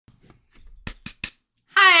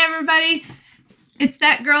everybody. It's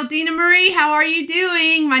that girl, Dina Marie. How are you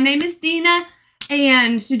doing? My name is Dina,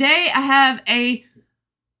 and today I have a,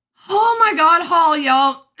 oh my God, haul,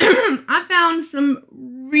 y'all. I found some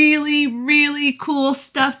really cool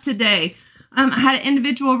stuff today. I had an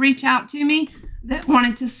individual reach out to me that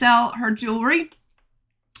wanted to sell her jewelry,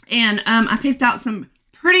 and I picked out some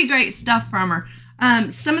pretty great stuff from her.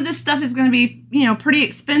 Some of this stuff is going to be, pretty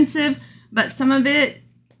expensive, but some of it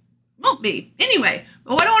won't be. Anyway,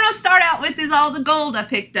 but what I want to start out with is all the gold I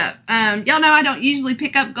picked up. Y'all know I don't usually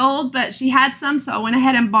pick up gold, but she had some, so I went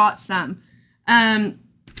ahead and bought some. And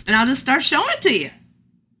I'll just start showing it to you.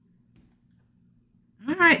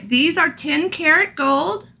 All right, these are 10 karat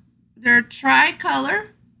gold. They're tricolor.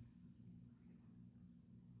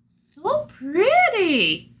 So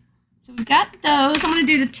pretty. So we got those. I'm going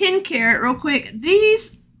to do the 10 karat real quick.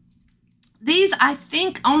 These I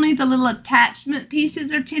think only the little attachment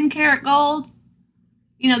pieces are 10 karat gold.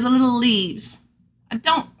 The little leaves. I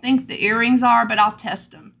don't think the earrings are, but I'll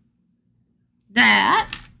test them.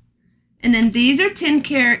 That. And then these are 10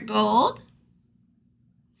 karat gold.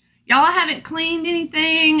 Y'all, I haven't cleaned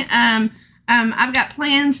anything. I've got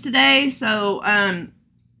plans today, so I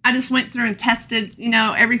just went through and tested,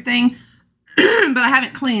 everything. But I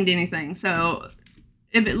haven't cleaned anything, so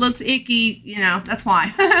if it looks icky, that's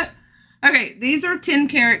why. Okay, these are 10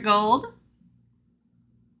 karat gold.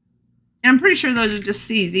 And I'm pretty sure those are just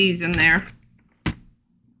CZs in there.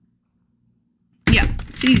 Yep,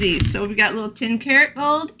 CZs. So we've got little 10 karat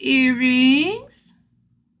gold earrings.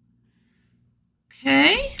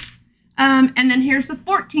 Okay. And then here's the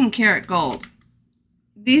 14 karat gold.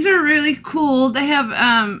 These are really cool. They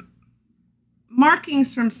have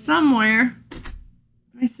markings from somewhere.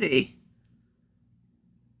 Let me see.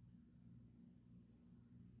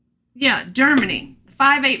 Yeah, Germany,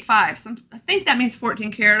 585. So I think that means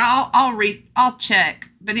 14 karat. I'll check.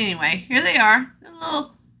 But anyway, here they are.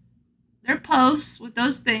 They're posts with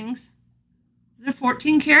those things. These are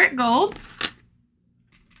 14 karat gold.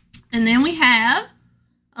 And then we have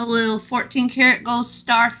a little 14 karat gold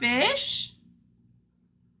starfish.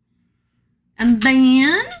 And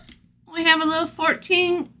then we have a little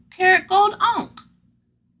 14 karat gold ankh.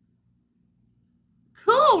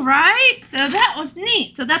 Cool, right? So that was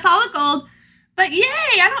neat. So that's all the gold. But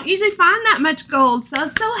yay, I don't usually find that much gold. So I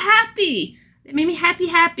was so happy. It made me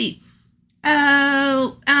happy.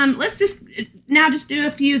 Let's just do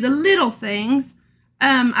a few of the little things.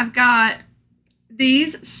 I've got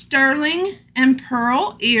these sterling and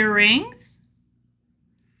pearl earrings.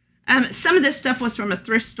 Some of this stuff was from a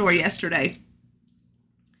thrift store yesterday.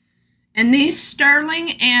 And these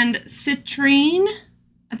sterling and citrine.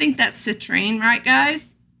 I think that's citrine, right,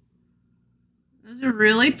 guys? Those are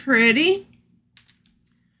really pretty.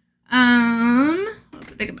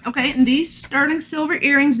 Okay, and these sterling silver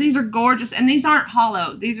earrings, these are gorgeous, and these aren't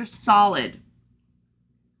hollow. These are solid.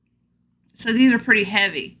 So these are pretty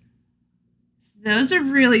heavy. Those are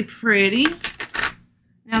really pretty.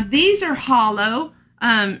 Now, these are hollow,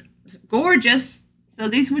 gorgeous. So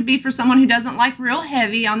these would be for someone who doesn't like real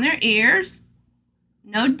heavy on their ears.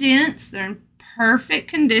 No dents. They're in perfect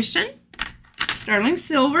condition. Sterling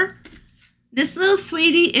silver. This little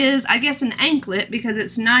sweetie is, I guess, an anklet because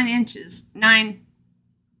it's 9 inches.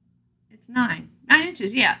 It's 9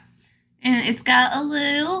 inches, yeah. And it's got a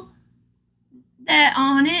little that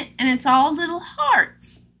on it, and it's all little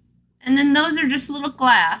hearts. And then those are just little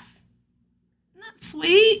glass. Isn't that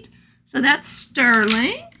sweet? So that's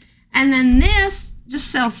sterling. And then this just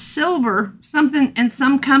sells silver, something in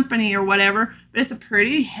some company or whatever, but it's a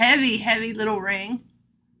pretty heavy little ring.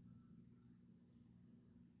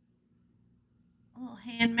 A little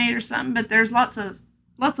handmade or something, but there's lots of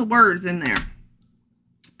words in there.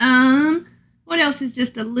 What else is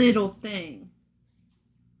just a little thing?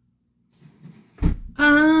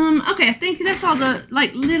 Okay, I think that's all the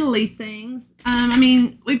little-y things. I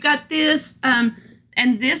mean, we've got this, and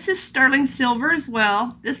this is sterling silver as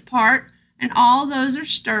well, this part. And all those are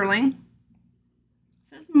sterling. It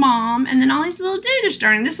says mom. And then all these little dudes are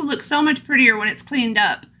sterling. This will look so much prettier when it's cleaned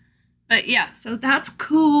up. But yeah, so that's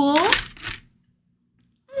cool.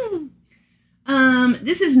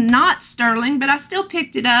 This is not sterling, but I still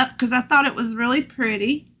picked it up because I thought it was really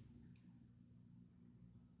pretty.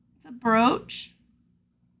 It's a brooch.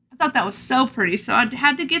 I thought that was so pretty, so I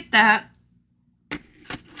had to get that.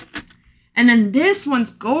 And then this one's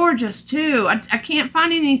gorgeous, too. I can't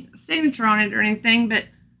find any signature on it or anything, but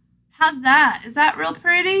how's that? Is that real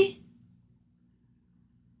pretty?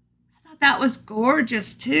 I thought that was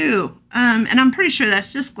gorgeous, too. And I'm pretty sure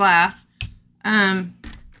that's just glass. I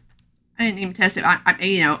didn't even test it.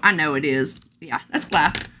 I know it is. Yeah, that's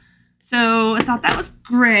glass. So I thought thought that was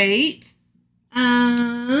great.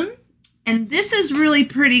 And this is really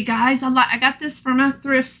pretty, guys. I got this from a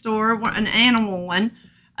thrift store, an animal one.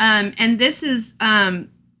 And this is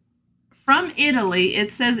from Italy.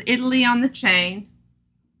 It says Italy on the chain.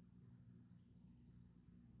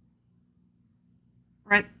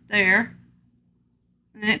 Right there.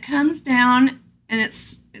 And then it comes down and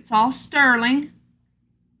it's all sterling.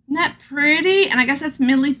 Isn't that pretty? And I guess that's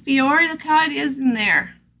Millefiori. Look how it is in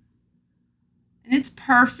there. And it's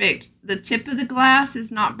perfect. The tip of the glass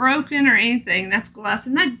is not broken or anything. That's glass.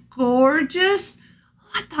 Isn't that gorgeous?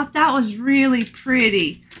 Oh, I thought that was really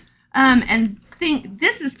pretty. And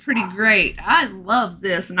this is pretty great. I love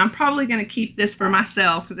this. And I'm probably going to keep this for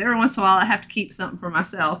myself because every once in a while I have to keep something for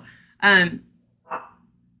myself.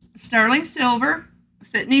 Sterling silver.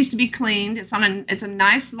 So it needs to be cleaned. It's a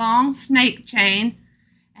nice long snake chain.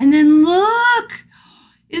 And then look,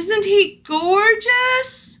 isn't he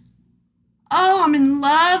gorgeous? Oh, I'm in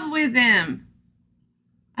love with him.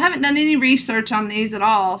 I haven't done any research on these at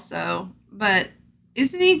all, but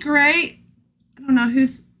isn't he great? I don't know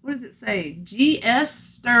what does it say? G.S.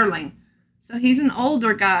 Sterling. So he's an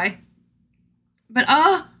older guy. But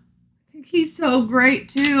I think he's so great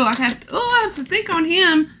too. I have to think on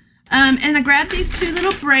him. And I grabbed these two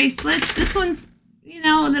little bracelets. This one's,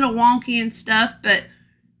 a little wonky and stuff, but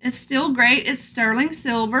it's still great. It's sterling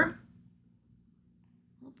silver.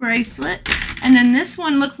 Little bracelet. And then this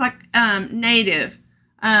one looks like native.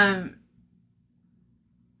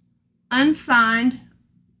 Unsigned.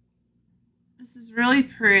 This is really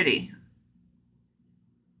pretty.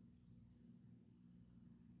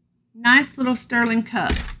 Nice little sterling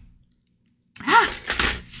cuff.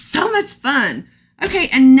 So much fun. Okay,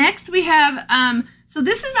 and next we have, so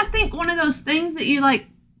this is, I think, one of those things that you, I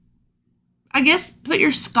guess, put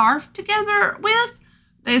your scarf together with.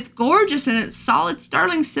 It's gorgeous, and it's solid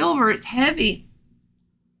sterling silver. It's heavy.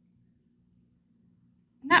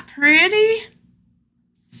 Isn't that pretty?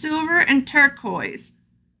 Silver and turquoise.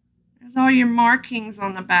 There's all your markings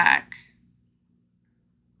on the back.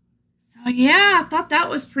 So, yeah, I thought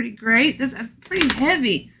that was pretty great. That's pretty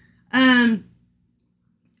heavy.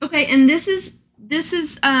 Okay, and these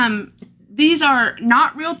are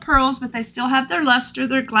not real pearls, but they still have their luster.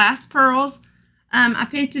 They're glass pearls. I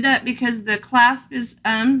picked it up because the clasp is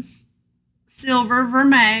silver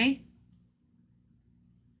vermeil.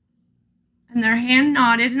 And they're hand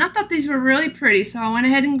knotted. And I thought these were really pretty, so I went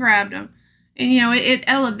ahead and grabbed them. And, it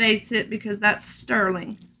elevates it because that's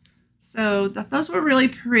sterling. So, I thought those were really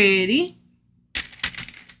pretty.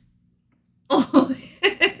 Oh.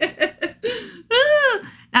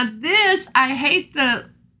 Now this, I hate the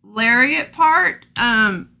lariat part.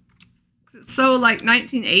 It's so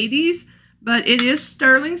 1980s, but it is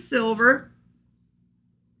sterling silver.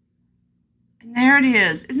 And there it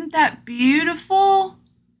is. Isn't that beautiful?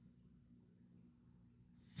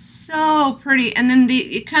 So pretty. And then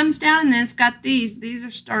it comes down and then it's got these. These are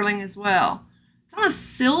sterling as well. It's on a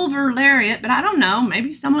silver lariat, but I don't know.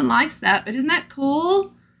 Maybe someone likes that, but isn't that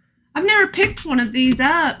cool? I've never picked one of these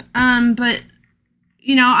up, but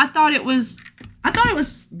I thought it was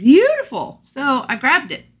beautiful. So I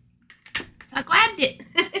grabbed it.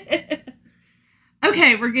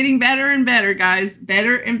 Okay, we're getting better and better, guys.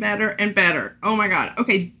 Better and better and better. Oh my God.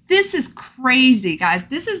 Okay, this is crazy, guys.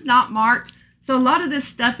 This is not marked. So a lot of this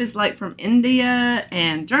stuff is from India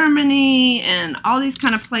and Germany and all these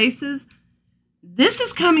kind of places. This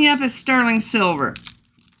is coming up as sterling silver.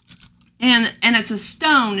 And it's a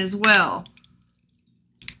stone as well.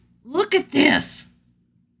 Look at this.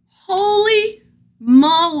 Holy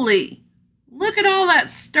moly. Look at all that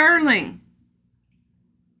sterling.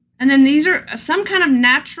 And then these are some kind of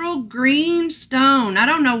natural green stone. I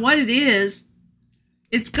don't know what it is.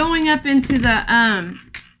 It's going up into the,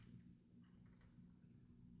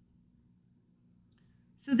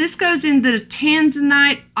 so this goes in the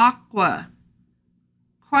tanzanite aqua,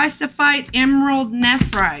 chrysophite emerald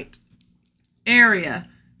nephrite area.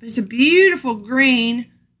 But it's a beautiful green.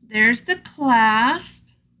 There's the clasp.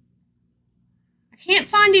 I can't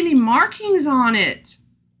find any markings on it.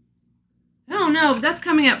 I don't know, but that's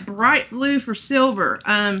coming up bright blue for silver.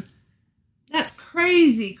 That's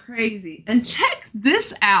crazy, crazy. And check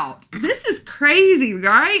this out. This is crazy,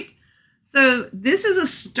 right? So this is a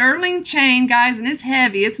sterling chain, guys, and it's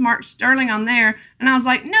heavy. It's marked sterling on there. And I was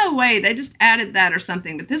like, no way, they just added that or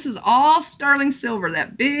something. But this is all sterling silver,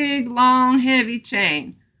 that big, long, heavy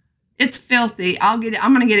chain. It's filthy. I'm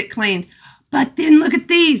going to get it cleaned. But then look at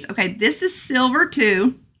these. Okay, this is silver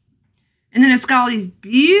too. And then it's got all these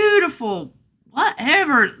beautiful,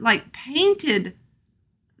 whatever, painted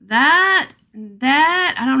that and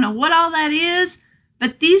that. I don't know what all that is.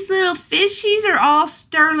 But these little fishies are all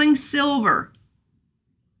sterling silver.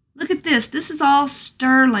 Look at this. This is all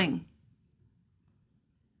sterling.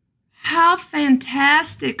 How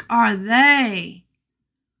fantastic are they?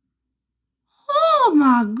 Oh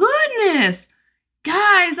my goodness.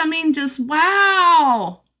 Guys, I mean, just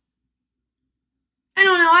wow. I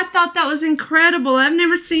don't know. I thought that was incredible. I've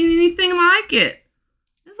never seen anything like it.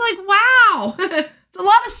 It's like, wow. It's a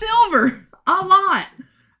lot of silver. A lot.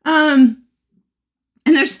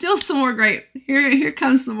 And there's still some more great. Here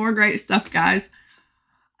comes some more great stuff, guys.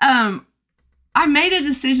 I made a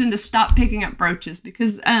decision to stop picking up brooches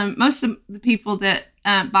because most of the people that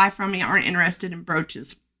buy from me aren't interested in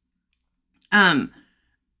brooches. Or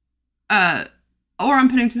I'm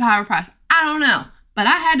putting too high a price. I don't know. But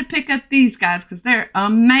I had to pick up these guys because they're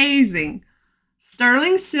amazing.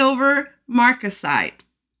 Sterling silver marcasite.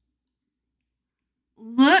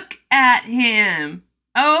 Look at him.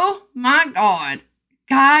 Oh my God.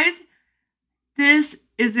 Guys, this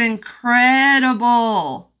is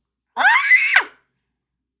incredible. Ah!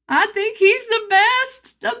 I think he's the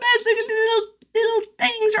best. The best. Look at little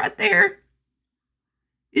things right there.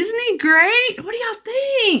 Isn't he great? What do y'all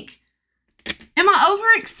think? Am I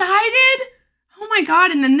overexcited? Oh my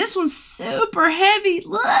God. And then this one's super heavy.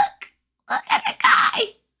 Look at that guy.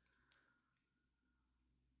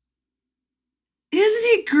 Isn't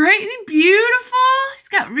he great? Isn't he beautiful? He's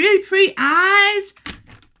got really pretty eyes.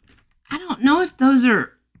 I don't know if those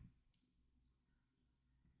are...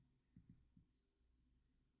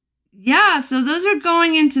 Yeah, so those are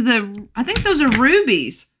going into the... I think those are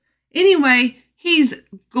rubies. Anyway, he's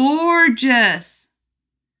gorgeous.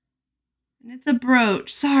 And it's a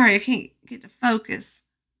brooch. Sorry, I can't get to focus.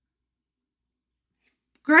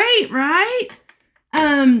 Great, right?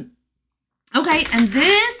 Okay, and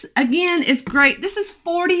this, again, is great. This is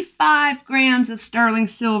 45 grams of sterling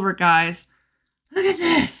silver, guys. Look at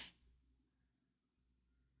this.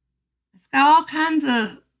 It's got all kinds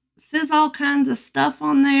of, it says all kinds of stuff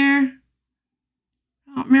on there.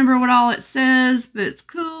 I don't remember what all it says, but it's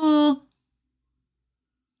cool.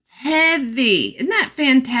 It's heavy. Isn't that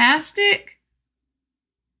fantastic?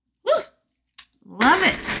 Woo! Love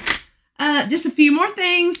it. Just a few more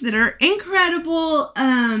things that are incredible.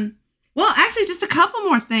 Well, actually, just a couple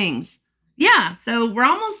more things. Yeah, so we're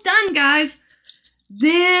almost done, guys.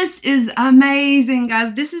 This is amazing,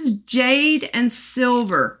 guys. This is jade and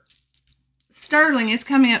silver. Sterling, it's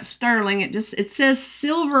coming up sterling. It says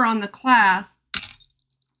silver on the clasp.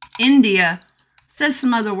 India says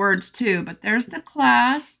some other words too, but there's the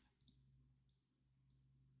clasp.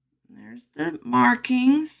 There's the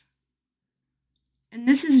markings. And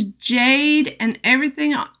this is jade, and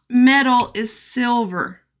everything metal is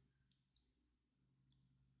silver.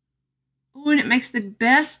 Oh, and it makes the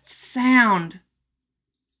best sound.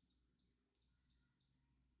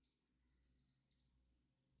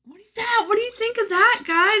 What is that? What do you think of that,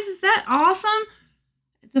 guys? Is that awesome?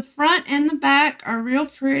 The front and the back are real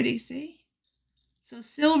pretty, see? So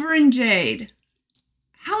silver and jade.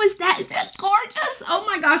 How is that? Is that gorgeous? Oh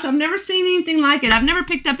my gosh, I've never seen anything like it. I've never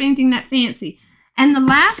picked up anything that fancy. And the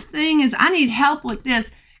last thing is I need help with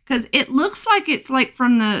this because it looks like it's like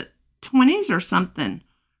from the 20s or something,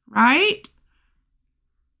 right?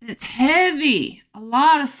 It's heavy, a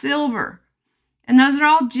lot of silver. And those are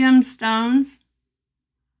all gemstones.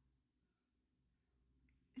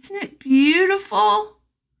 Isn't it beautiful?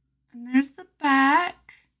 And there's the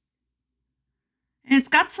back. And it's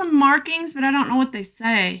got some markings, but I don't know what they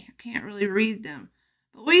say. I can't really read them.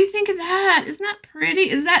 But what do you think of that? Isn't that pretty?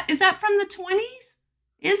 Is that from the 20s?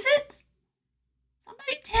 Is it?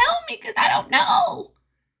 Somebody tell me, because I don't know.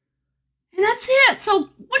 And that's it. So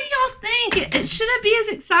what do y'all think? Should I be as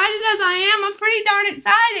excited as I am? I'm pretty darn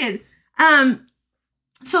excited.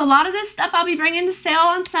 So a lot of this stuff I'll be bringing to sale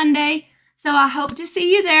on Sunday. So I hope to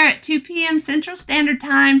see you there at 2 p.m. Central Standard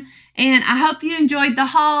Time. And I hope you enjoyed the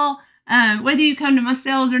haul. Whether you come to my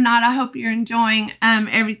sales or not, I hope you're enjoying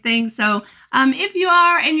everything. So if you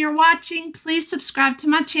are and you're watching, please subscribe to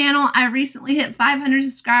my channel. I recently hit 500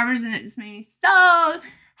 subscribers and it just made me so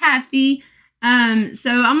happy.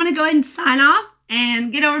 So I'm going to go ahead and sign off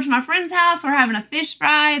and get over to my friend's house. We're having a fish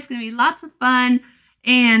fry. It's going to be lots of fun.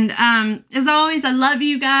 And as always, I love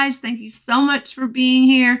you guys. Thank you so much for being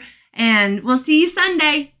here. And we'll see you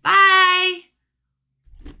Sunday. Bye.